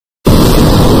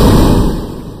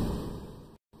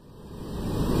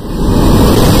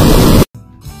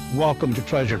Welcome to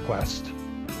Treasure Quest.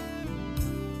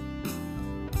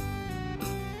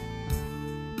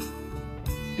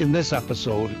 In this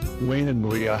episode, Wayne and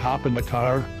Maria hop in the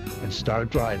car and start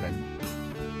driving.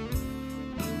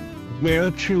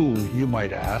 Where to, you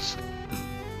might ask?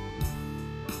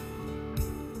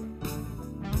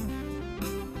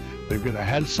 They're going to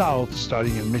head south,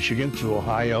 starting in Michigan to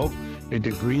Ohio,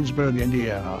 into Greensburg,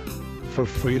 Indiana, for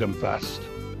Freedom Fest.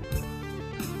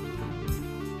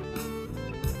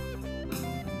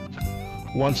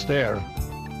 Once there,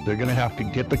 they're going to have to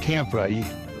get the camp ready,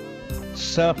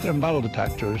 set up their metal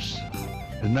detectors,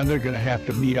 and then they're going to have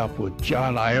to meet up with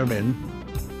John Ironman,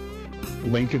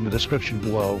 link in the description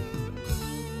below,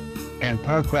 and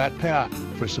Park Rat Pat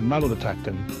for some metal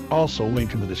detecting, also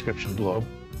link in the description below.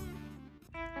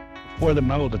 Before the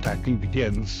metal detecting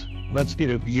begins, let's get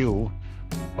a view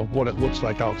of what it looks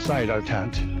like outside our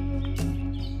tent.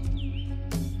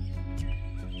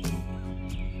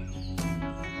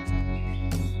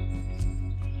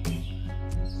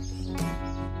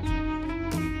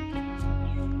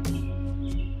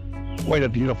 Quite a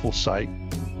beautiful sight.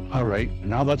 All right,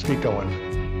 now let's get going.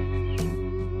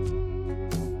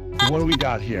 What do we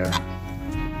got here?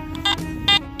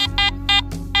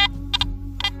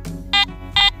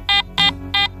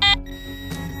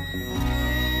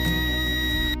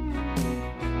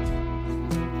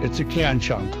 It's a can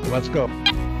chunk. Let's go.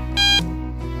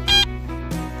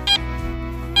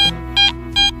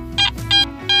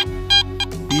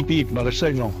 Beep beep, another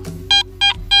signal.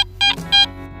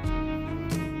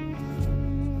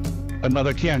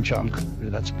 Another can chunk.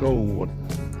 Let's go.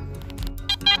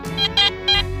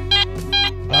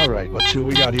 All right, let's see what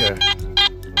we got here.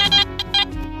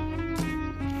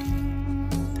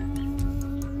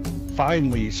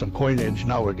 Finally, some coinage.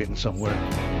 Now we're getting somewhere.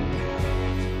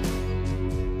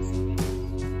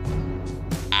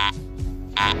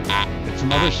 It's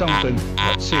another something.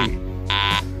 Let's see.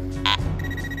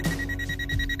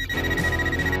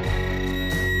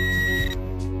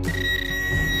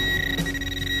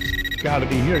 Gotta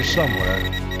be here somewhere.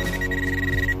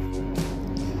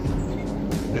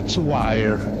 It's a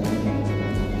wire.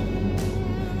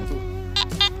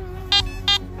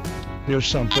 Here's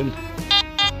something.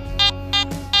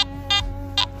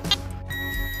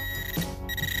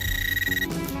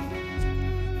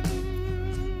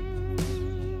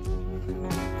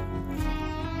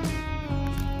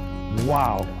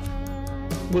 Wow.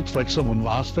 Looks like someone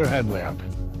lost their headlamp.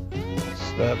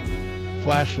 It's the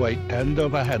flashlight end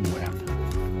of a headlamp.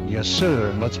 Yes,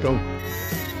 sir. Let's go.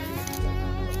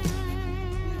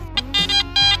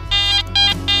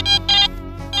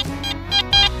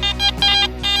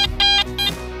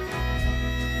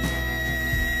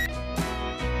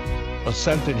 A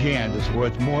scented hand is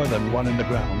worth more than one in the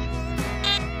ground.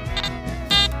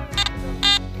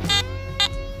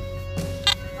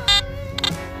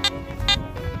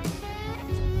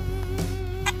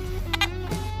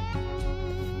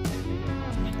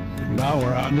 Now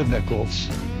we're on to nickels.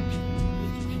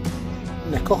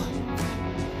 Nickel.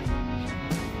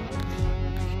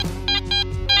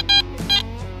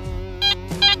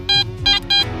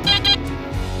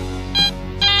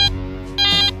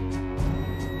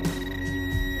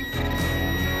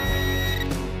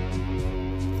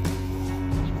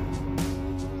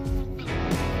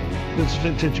 This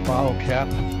vintage bottle cap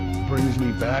brings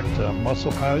me back to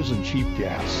muscle cars and cheap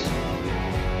gas.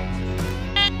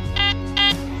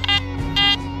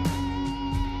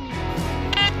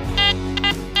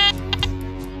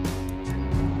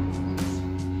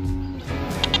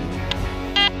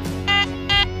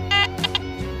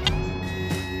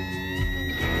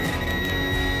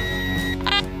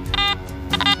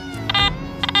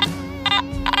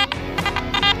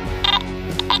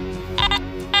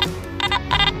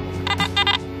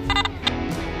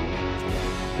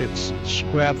 It's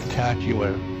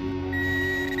scraptacular.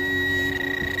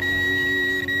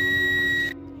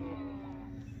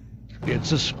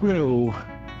 It's a screw.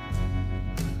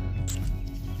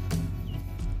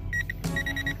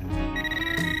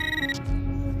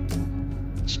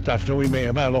 It's definitely made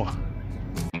of metal.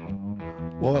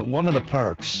 Well, at one of the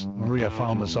parks, Maria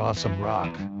found this awesome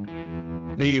rock.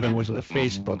 They even went to the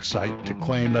Facebook site to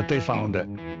claim that they found it.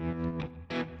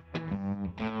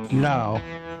 Now,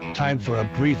 time for a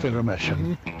brief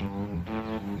intermission.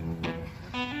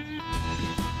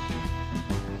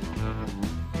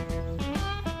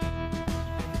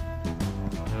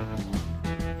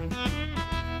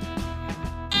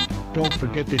 Don't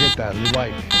forget to hit that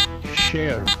like,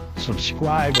 share,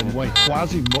 subscribe, and when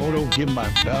Quasimodo give my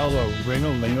bell a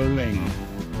ring-a-ling-a-ling.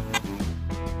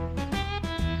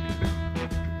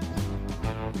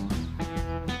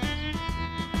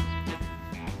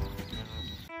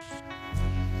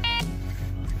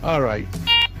 All right,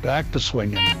 back to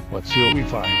swinging. Let's see what we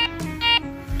find.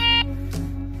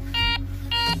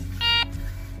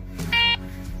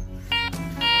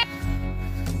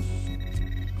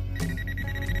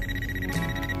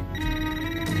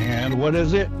 And what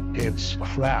is it? It's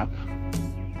crap.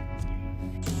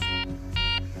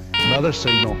 Another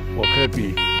signal. What could it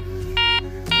be?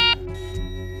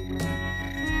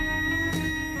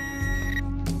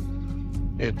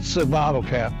 It's a bottle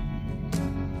cap.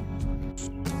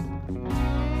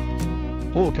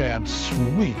 Oh, that's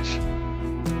sweet.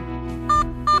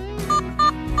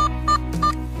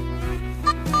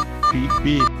 Beep,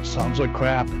 beep. Sounds like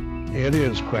crap. It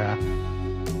is crap.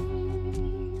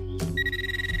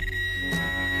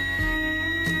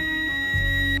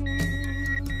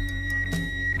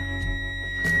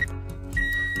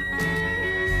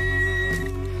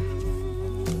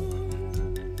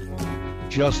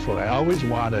 Just what I always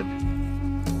wanted.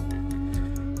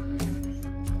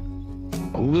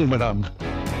 Aluminum.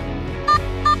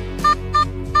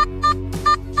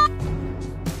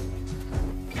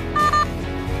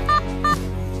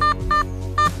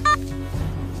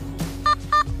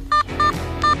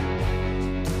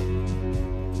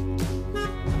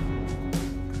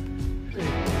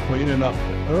 Cleaning up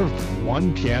the earth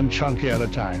one can chunk at a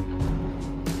time.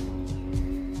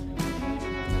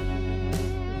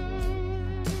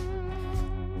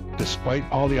 Despite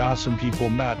all the awesome people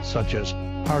met, such as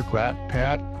Park Rat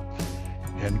Pat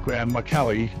and Grandma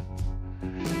Kelly,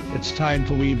 it's time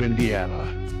to leave Indiana.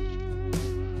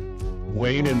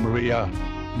 Wayne and Maria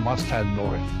must head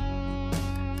north.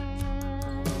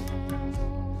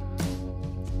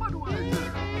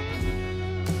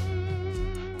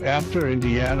 After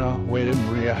Indiana, Wayne and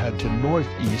Maria head to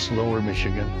northeast Lower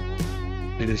Michigan.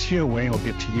 It is here Wayne will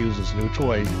get to use his new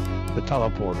toy, the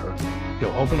teleporter.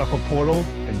 He'll open up a portal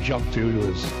and jump through to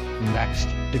his next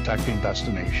detecting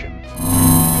destination.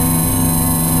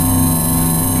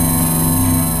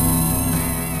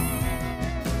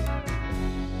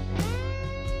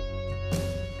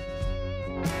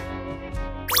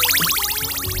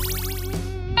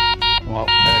 Well,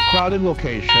 at a crowded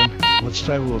location, let's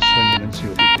try a little swinging and see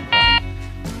what we can find.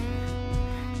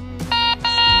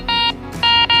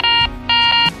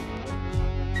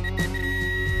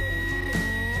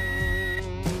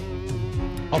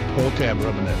 I'll pull tab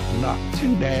rubbing it, not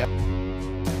too bad.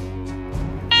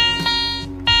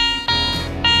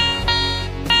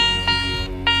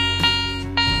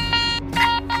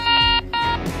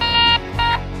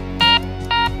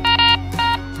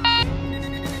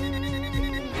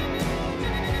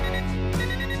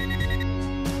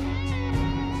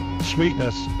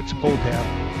 Sweetness, it's a pull tab.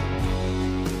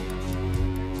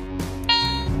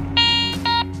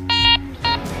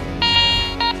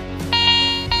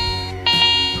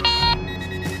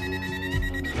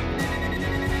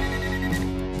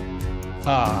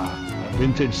 Ah, a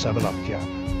vintage 7-Up cap.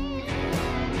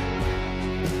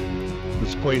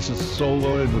 This place is so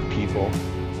loaded with people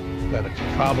that it's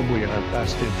probably in our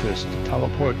best interest to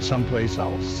teleport someplace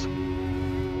else.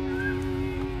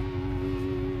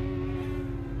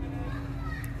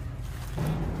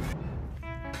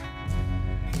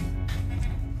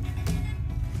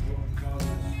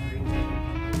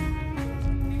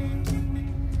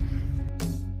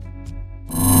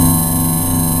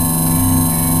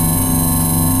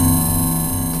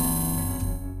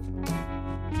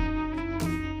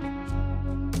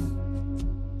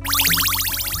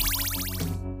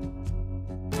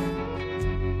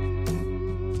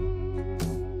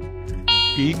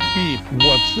 Beep, beep,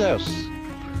 what's this?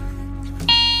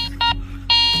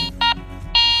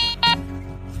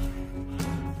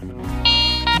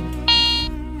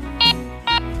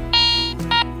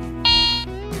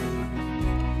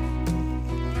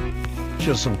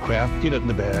 Just some crap, get it in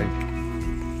the bag.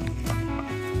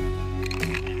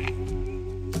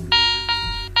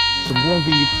 Some more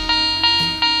beeps.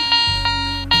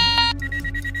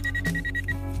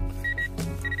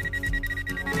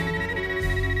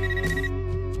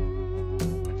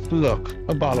 Look,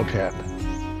 a bottle cap.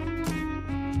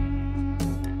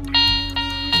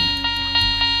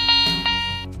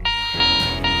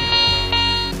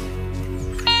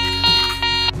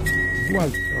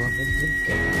 What?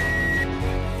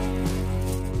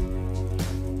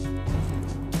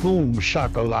 Boom,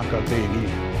 shakalaka, baby.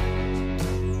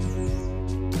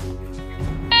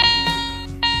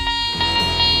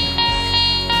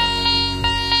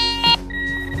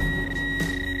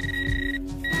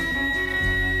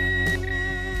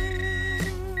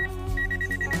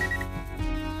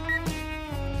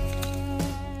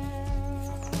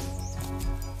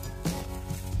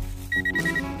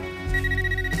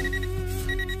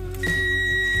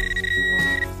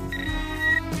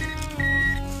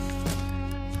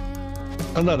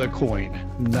 Another coin.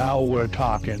 Now we're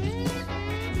talking.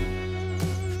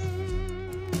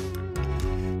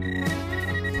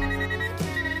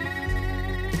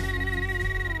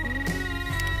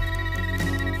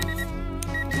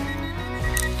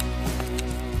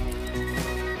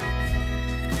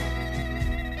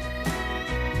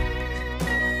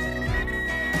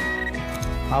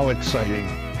 How exciting.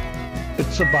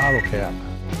 It's a bottle cap.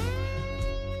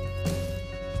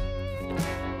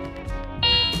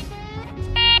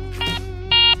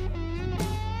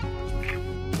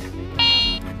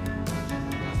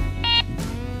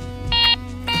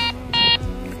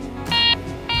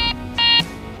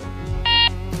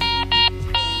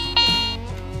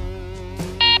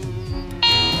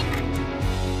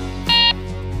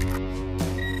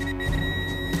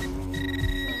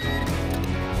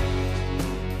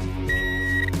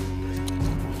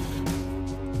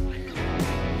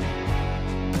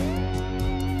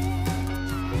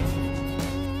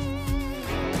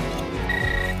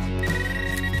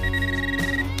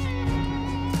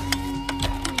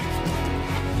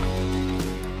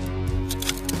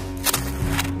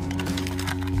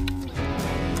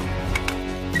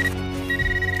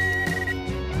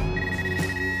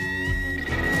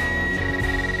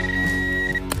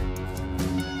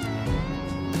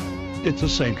 It's a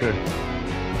sinker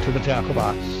to the tackle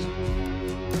box.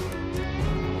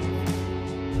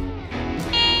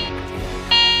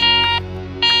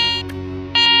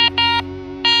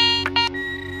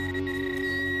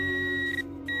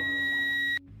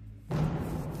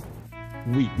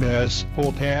 Weakness,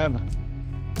 full tab.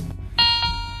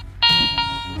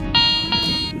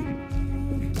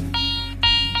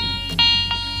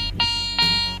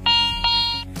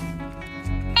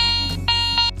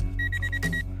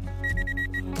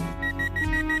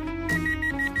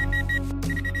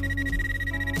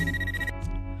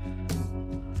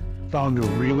 Found a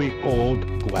really old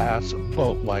glass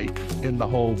boat light in the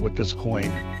hole with this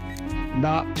coin.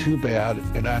 Not too bad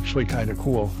and actually kind of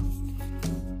cool.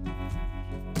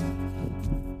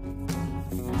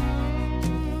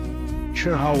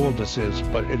 Sure how old this is,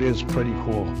 but it is pretty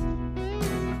cool.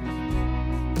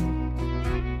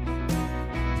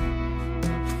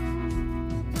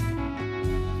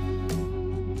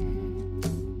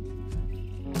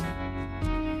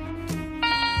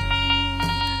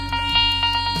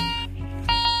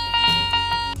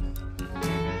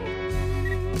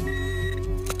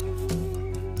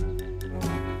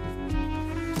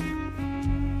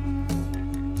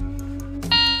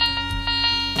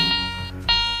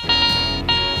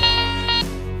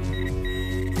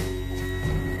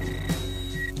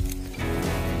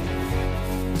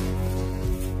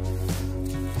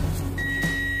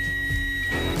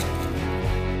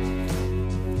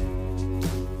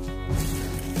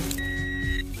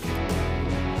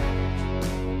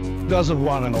 Doesn't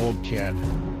want an old can.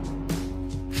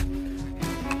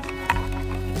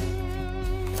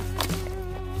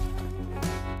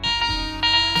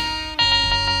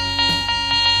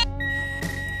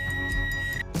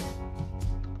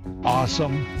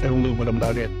 Awesome aluminum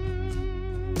nugget.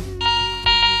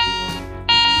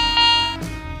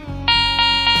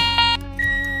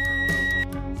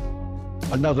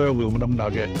 Another aluminum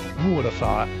nugget. Who would have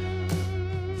thought?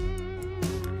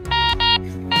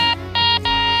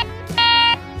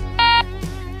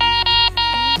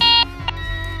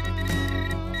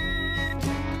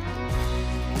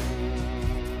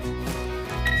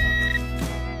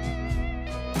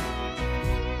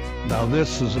 Now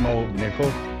this is an old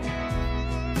nickel.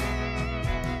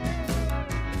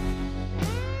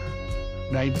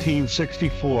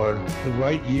 $1964, the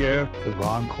right year, the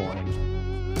wrong coin.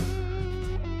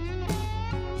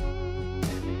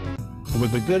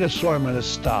 With a good assortment of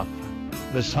stuff,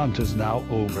 this hunt is now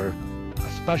over.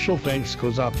 A special thanks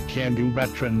goes out to Can-Do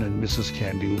Veteran and Mrs.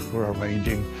 Can-Do for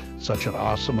arranging such an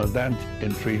awesome event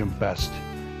in Freedom Fest.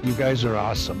 You guys are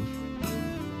awesome.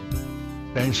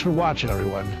 Thanks for watching,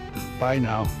 everyone. Bye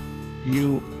now.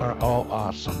 You are all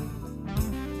awesome.